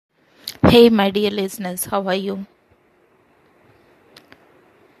Hey, my dear listeners, how are you?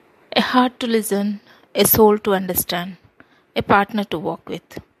 A heart to listen, a soul to understand, a partner to walk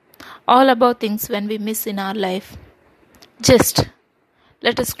with. All about things when we miss in our life. Just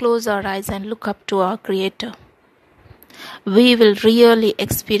let us close our eyes and look up to our Creator. We will really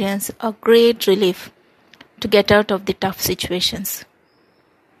experience a great relief to get out of the tough situations.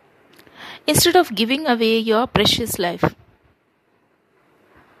 Instead of giving away your precious life,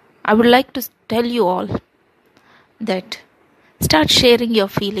 I would like to tell you all that start sharing your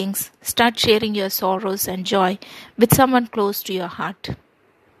feelings, start sharing your sorrows and joy with someone close to your heart.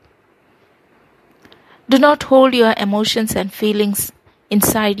 Do not hold your emotions and feelings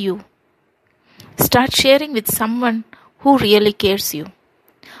inside you. Start sharing with someone who really cares you.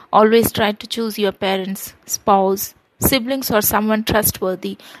 Always try to choose your parents, spouse, siblings or someone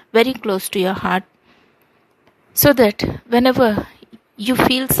trustworthy very close to your heart so that whenever you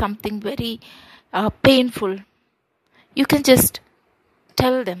feel something very painful, you can just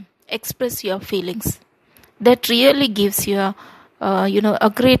tell them, express your feelings. That really gives you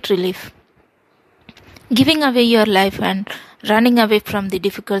a great relief. Giving away your life and running away from the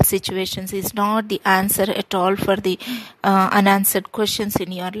difficult situations is not the answer at all for the unanswered questions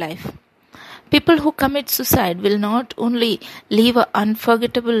in your life. People who commit suicide will not only leave an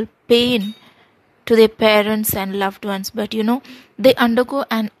unforgettable pain to their parents and loved ones, but they undergo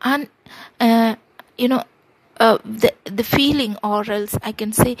an the feeling, or else I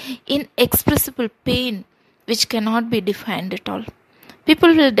can say inexpressible pain which cannot be defined at all.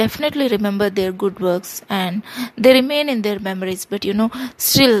 People will definitely remember their good works and they remain in their memories, but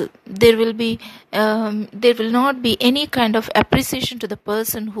still there will not be any kind of appreciation to the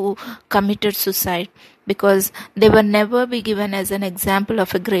person who committed suicide, because they will never be given as an example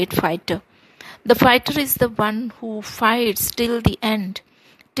of a great fighter. The fighter is the one who fights till the end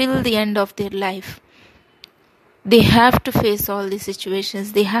of their life. They have to face all the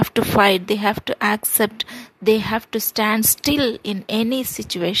situations, they have to fight, they have to accept, they have to stand still in any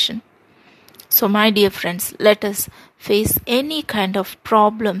situation. So my dear friends, let us face any kind of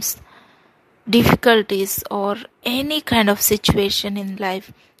problems, difficulties or any kind of situation in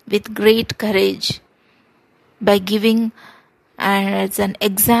life with great courage by giving as an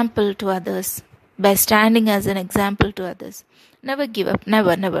example to others, by standing as an example to others. Never give up,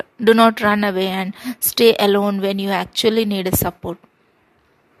 never. Do not run away and stay alone when you actually need a support.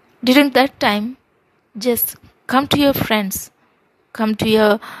 During that time, just come to your friends, come to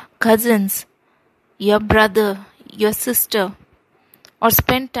your cousins, your brother, your sister, or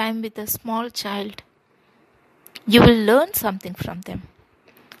spend time with a small child. You will learn something from them.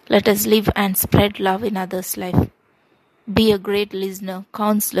 Let us live and spread love in others' life. Be a great listener,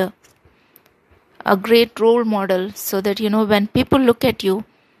 counselor, a great role model, so that when people look at you,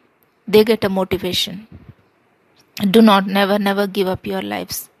 they get a motivation. Do not never give up your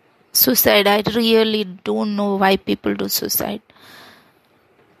lives. Suicide, I really don't know why people do suicide.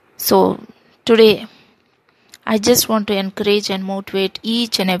 So today I just want to encourage and motivate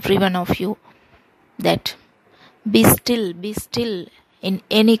each and every one of you that be still in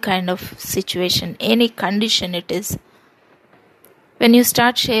any kind of situation, any condition it is. When you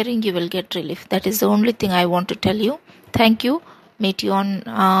start sharing, you will get relief. That is the only thing I want to tell you. Thank you. Meet you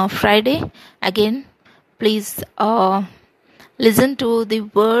on Friday. Again, please listen to the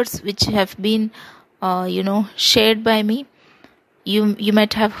words which have been, shared by me. You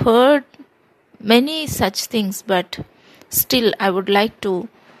might have heard many such things, but still I would like to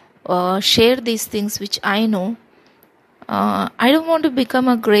share these things which I know. I don't want to become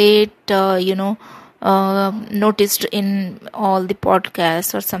a great, noticed in all the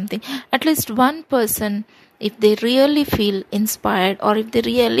podcasts or something. At least one person, if they really feel inspired or if they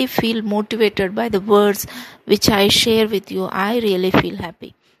really feel motivated by the words which I share with you, I really feel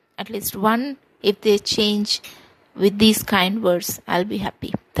happy. At least one, if they change with these kind words, I'll be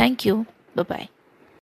happy. Thank you. Bye-bye.